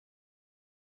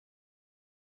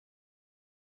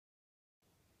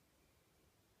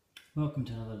Welcome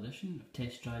to another edition of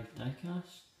Test Drive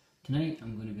Diecast. Tonight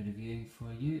I'm going to be reviewing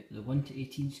for you the 1 to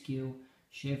 18 scale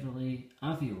Chevrolet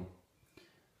Aveo.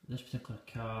 This particular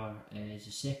car is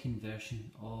the second version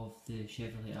of the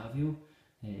Chevrolet Aveo.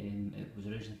 It was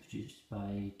originally produced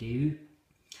by Daewoo.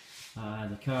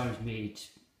 The car is made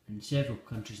in several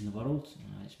countries in the world.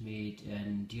 It's made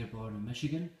in Dearborn in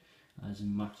Michigan, as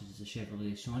in marketed as the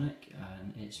Chevrolet Sonic,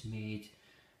 and it's made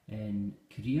in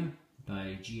Korea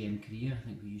by GM Korea. I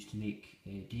think we used to make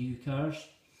Daewoo cars.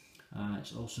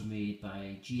 It's also made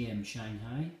by GM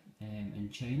Shanghai in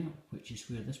China, which is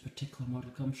where this particular model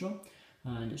comes from,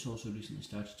 and it's also recently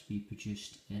started to be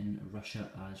produced in Russia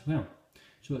as well.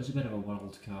 So it's a bit of a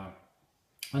world car.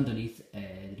 Underneath,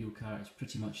 the real car is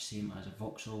pretty much the same as a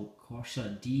Vauxhall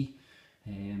Corsa D.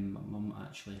 My mum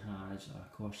actually has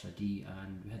a Corsa D,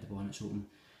 and we had the bonnets open,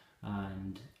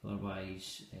 and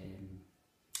otherwise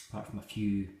apart from a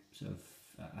few sort of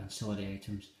ancillary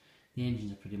items, the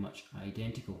engines are pretty much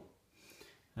identical.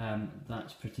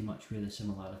 That's pretty much where the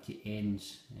similarity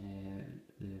ends.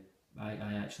 I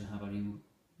actually have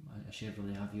a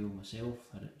Chevrolet Aveo myself.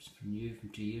 Had it from new from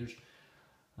 2 years,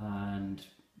 and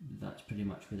that's pretty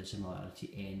much where the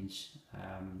similarity ends.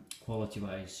 Quality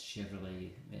wise,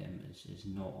 Chevrolet is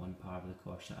not on par with the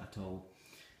Corsa at all.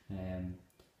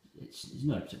 It's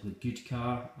not a particularly good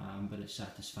car, but it's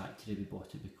satisfactory. We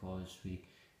bought it because we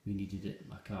needed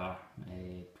a car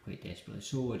quite desperately,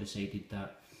 so I decided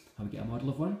that I would get a model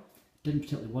of one. Didn't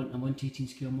particularly want a 1 to 18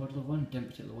 scale model of one,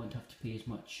 didn't particularly want to have to pay as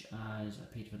much as I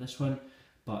paid for this one,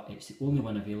 but it's the only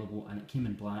one available, and it came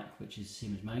in black, which is the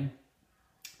same as mine.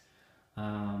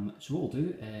 So what we'll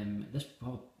do,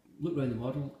 we'll have a look around the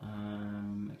model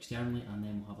externally, and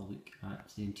then we'll have a look at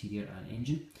the interior and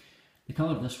engine. The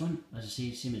colour of this one, as I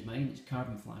say, same as mine, it's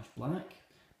carbon flash black.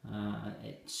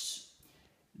 It's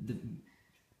the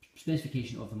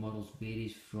specification of the models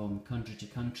varies from country to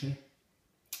country.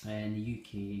 In the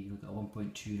UK, you've got a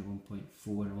 1.2, a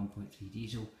 1.4, and a 1.3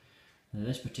 diesel. Now,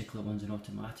 this particular one's an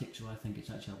automatic, so I think it's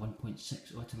actually a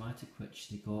 1.6 automatic,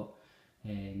 which you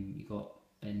got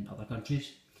in other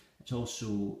countries. It's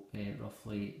also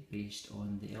roughly based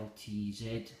on the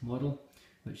LTZ model,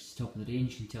 which is the top of the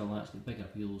range. You can tell that's got bigger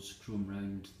wheels, chrome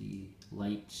round the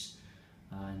lights,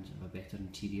 and a better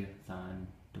interior than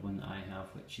the one that I have,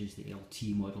 which is the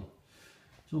LT model.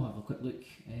 So we'll have a quick look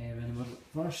around the model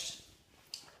first.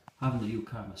 Having the real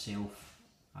car myself,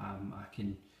 I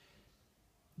can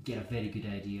get a very good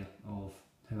idea of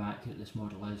how accurate this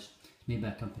model is. It's made by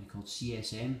a company called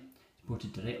CSM,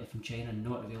 imported directly from China,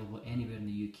 not available anywhere in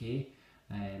the UK.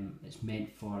 It's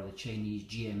meant for the Chinese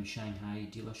GM Shanghai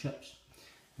dealerships,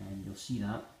 and you'll see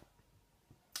that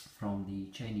from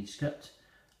the Chinese script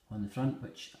on the front,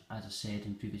 which, as I said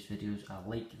in previous videos, I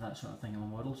like that sort of thing on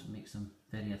models. It makes them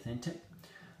very authentic.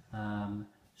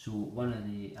 So one of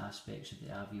the aspects of the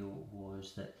Aveo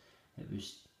was that it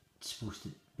was supposed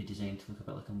to be designed to look a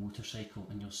bit like a motorcycle,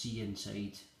 and you'll see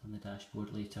inside on the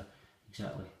dashboard later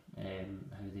exactly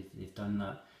how they've done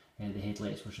that. The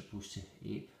headlights were supposed to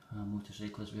ape a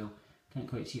motorcycle as well. Can't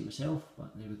quite see it myself,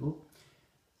 but there we go.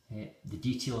 The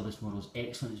detail of this model is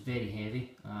excellent. It's very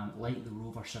heavy, like the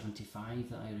Rover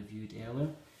 75 that I reviewed earlier.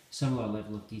 Similar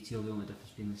level of detail, the only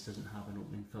difference being this doesn't have an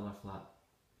opening filler flap.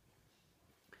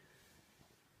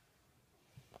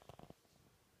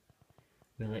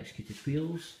 Well executed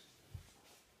wheels,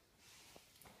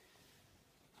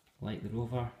 like the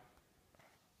Rover.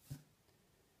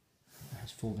 It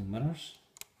has folding mirrors.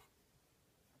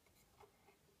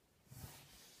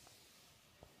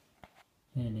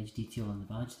 Very nice detail on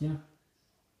the badge there.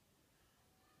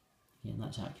 Again,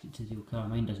 that's accurate to the real car.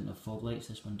 Mine doesn't have fog lights,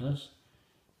 this one does.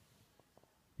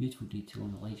 Beautiful detail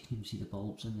on the lights, you can even see the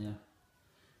bulbs in there.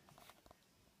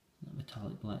 That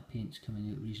metallic black paint's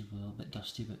coming out reasonably, a little bit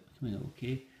dusty, but coming out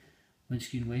okay.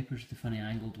 Windscreen wipers, the funny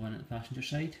angled one at the passenger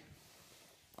side.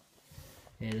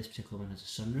 This particular one has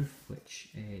a sunroof, which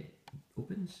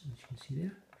opens, as you can see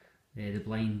there. The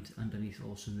blind underneath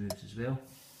also moves as well.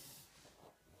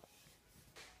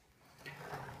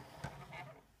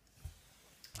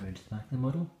 Around to the back of the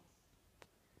model.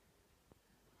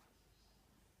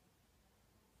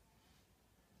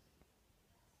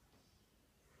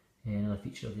 Another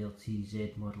feature of the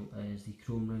LTZ model is the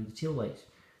chrome round the tail lights.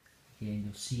 Again,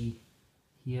 you'll see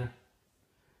here,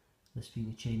 this being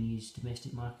the Chinese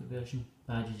domestic market version,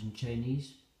 badges in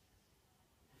Chinese.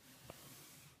 It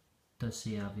does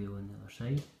say Aveo on the other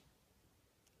side.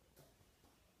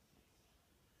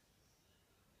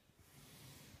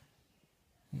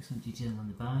 Excellent detailing on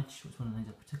the badge, which one of the things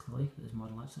I particularly like about this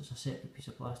model. It's a separate piece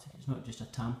of plastic, it's not just a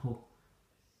tampo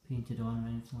painted on or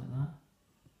anything like that.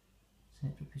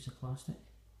 Separate piece of plastic.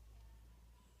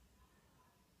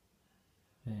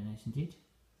 very nice indeed.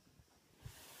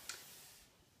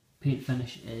 Paint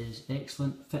finish is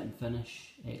excellent, fit and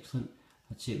finish excellent.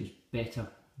 I'd say it was better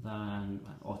than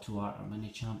Auto Art or Mini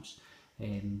Champs.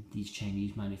 These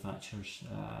Chinese manufacturers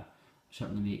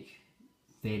certainly make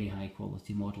very high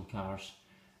quality model cars.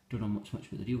 Don't know much about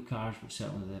the real cars, but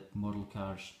certainly the model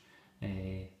cars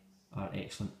are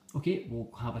excellent. Okay,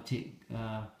 we'll have a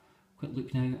quick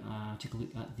look now, take a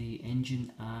look at the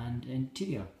engine and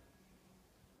interior.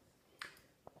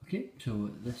 Okay,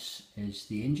 so this is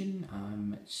the engine.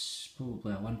 It's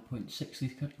probably a 1.6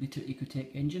 litre Ecotec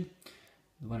engine.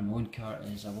 The one in my own car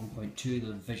is a 1.2,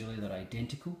 though visually they're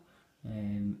identical.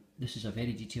 This is a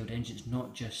very detailed engine. It's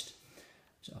not just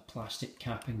sort of plastic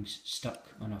cappings stuck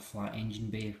on a flat engine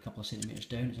bay a couple of centimetres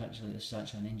down. This is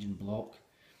actually an engine block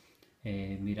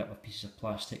made up of pieces of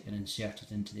plastic and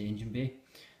inserted into the engine bay.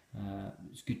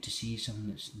 It's good to see something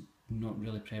that's not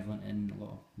really prevalent in a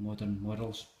lot of modern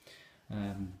models.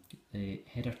 The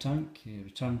header tank,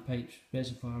 return pipes,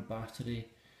 reservoir, battery,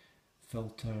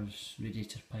 filters,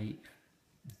 radiator pipe,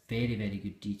 very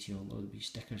good detail. There'll be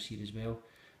stickers here as well.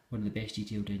 One of the best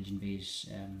detailed engine bays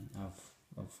of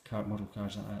model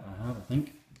cars that I have, I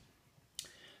think.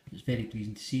 It's very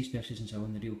pleasing to see, especially since I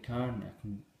own the real car and I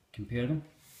can compare them.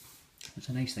 It's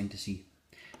a nice thing to see.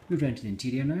 Move round to the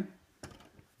interior now.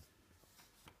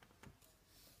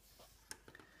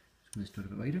 Let's make this door a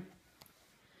bit wider.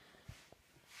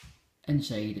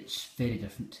 Inside it's very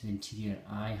different to the interior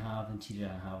I have. The interior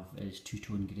I have is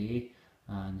two-tone grey,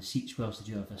 and the seats, whilst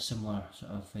they do have a similar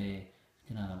sort of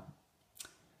kind of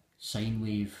sine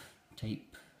wave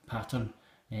type pattern,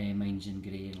 mine's in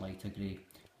grey and lighter grey,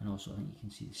 and also I think you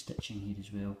can see the stitching here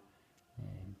as well.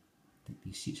 I think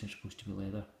these seats are supposed to be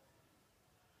leather.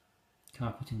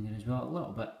 Carpeting there as well, a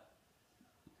little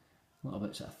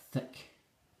bit sort of thick,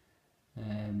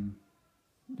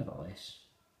 nevertheless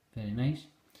very nice.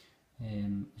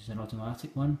 This is an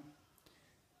automatic one.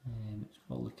 It's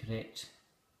got all the correct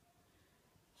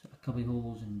sort of cubby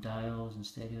holes and dials and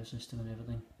stereo system and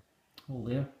everything, all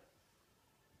there.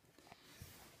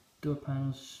 Door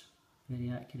panels, very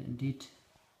accurate indeed.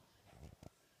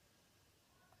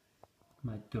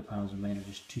 My door panels and mine are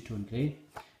just two-tone grey.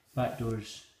 Back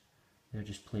doors, they're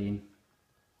just plain,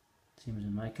 same as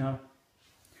in my car.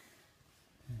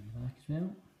 And the back as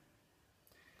well.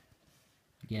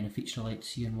 Again, a feature I like to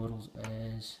see in models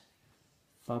is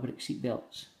fabric seat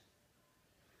belts.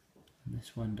 And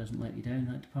this one doesn't let you down in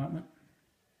that department.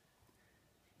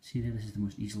 See there, this is the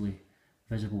most easily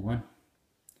visible one.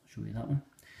 I'll show you that one.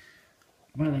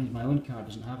 One of the things my own car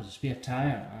doesn't have is a spare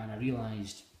tyre, and I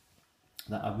realised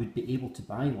that I would be able to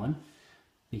buy one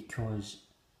because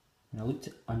when I looked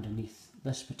at underneath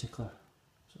this particular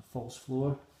sort of false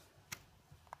floor,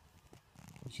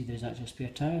 you see there's actually a spare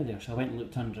tyre there. So I went and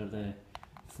looked under the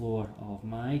floor of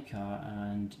my car,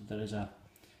 and there is a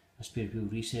spare wheel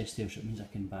recess there, so it means I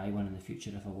can buy one in the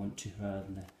future if I want to, rather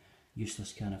than the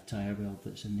useless kind of tyre weld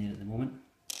that's in there at the moment.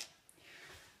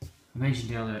 I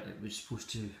mentioned earlier it was supposed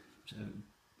to,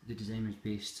 the design was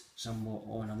based somewhat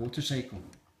on a motorcycle,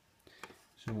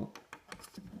 so I'll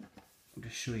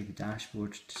just show you the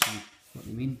dashboard to see what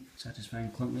they mean.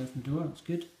 Satisfying clunk there from the door, that's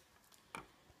good.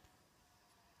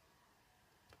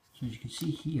 So as you can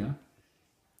see here,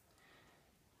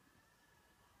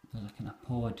 there's a kind of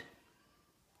pod,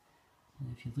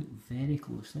 and if you look very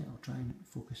closely, I'll try and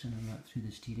focus in on that through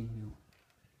the steering wheel.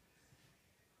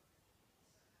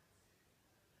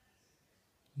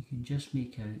 You can just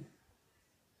make out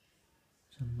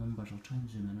some numbers. I'll try and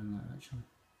zoom in on that actually.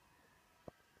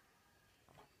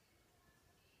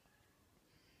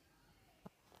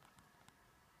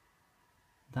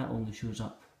 That only shows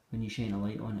up when you shine a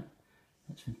light on it.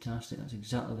 That's fantastic. That's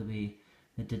exactly the way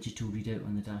the digital readout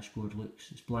on the dashboard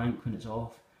looks. It's blank when it's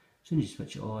off. As soon as you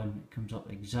switch it on, it comes up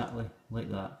exactly like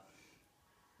that.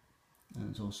 And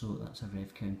it's also, that's a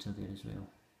rev counter there as well.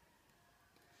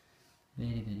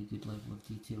 Very good level of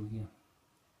detail here.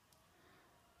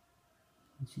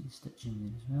 You can see the stitching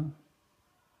there as well.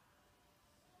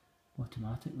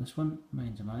 Automatic, this one.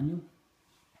 Mine's a manual.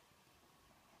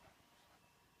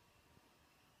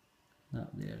 That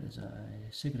there is a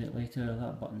cigarette lighter.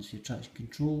 That button's your traction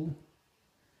control.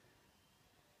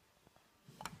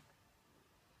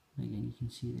 Again, you can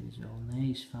see there as well,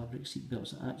 nice fabric seat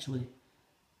belts. Actually,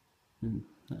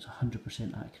 that's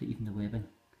 100% accurate, even the webbing.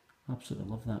 Absolutely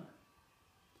love that.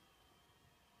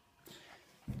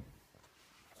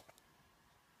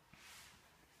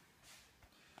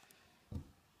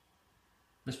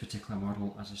 This particular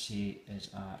model, as I say, is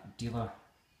a dealer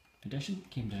edition,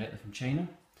 came directly from China.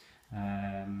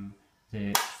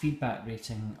 The feedback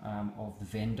rating of the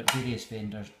various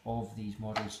vendors of these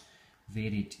models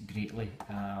varied greatly,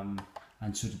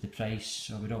 and so did the price.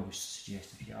 So I would always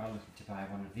suggest, if you are looking to buy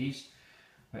one of these,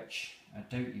 which I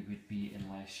doubt you would be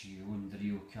unless you own the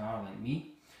real car like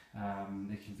me,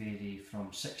 they can vary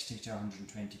from £60 to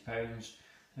 £120.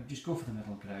 So just go for the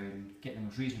middle ground, get the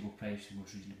most reasonable price, the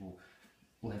most reasonable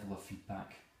level of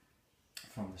feedback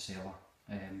from the seller.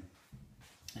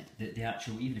 The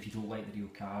actual, even if you don't like the real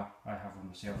car, I have one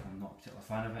myself and I'm not a particular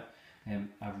fan of it,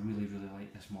 I really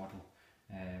like this model.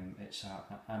 It's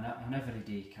an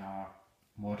everyday car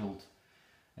modelled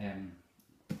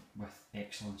with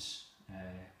excellence,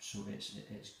 so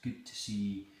it's good to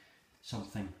see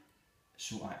something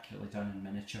so accurately done in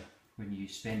miniature when you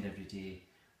spend every day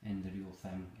in the real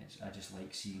thing. I just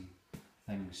like seeing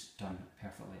things done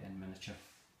perfectly in miniature.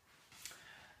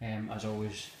 As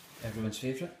always, everyone's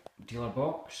favourite, dealer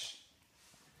box.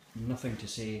 Nothing to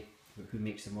say about who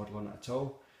makes the model on it at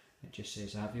all. It just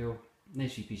says Aveo.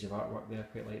 Nice wee piece of artwork there,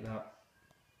 quite like that.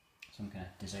 Some kind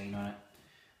of design on it.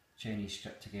 Chinese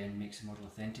script again makes the model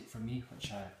authentic for me,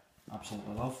 which I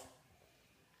absolutely love.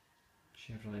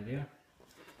 Chevrolet there.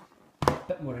 A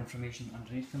bit more information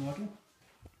underneath the model.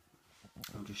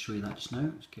 I'll just show you that just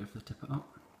now, just carefully tip it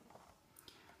up.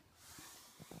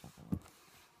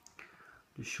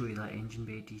 Just show you that engine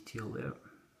bay detail there.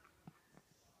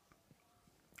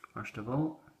 First of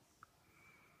all,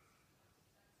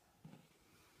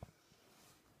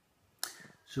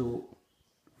 so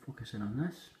focusing on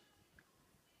this,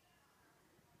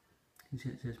 you can see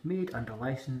it says made under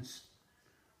license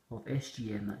of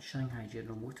SGM, that's Shanghai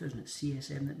General Motors, and it's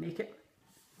CSM that make it.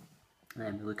 And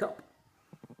then we look up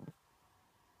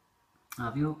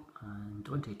Aveo and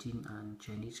 2018 and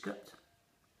Chinese script.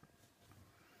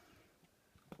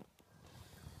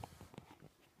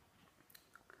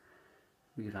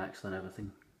 Rear axle and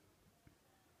everything,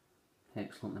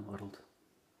 excellently modelled.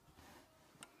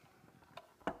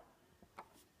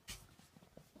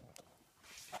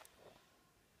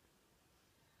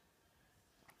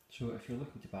 So if you're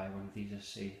looking to buy one of these, as I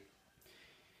say,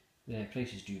 the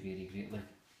prices do vary greatly.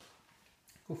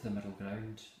 Go for the middle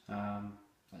ground.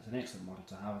 That's an excellent model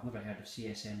to have. I've never heard of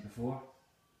CSM before,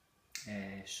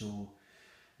 so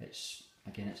it's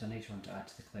a nice one to add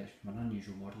to the collection from an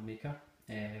unusual model maker.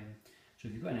 So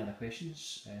if you've got any other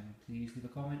questions, please leave a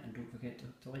comment and don't forget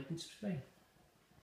to like and subscribe.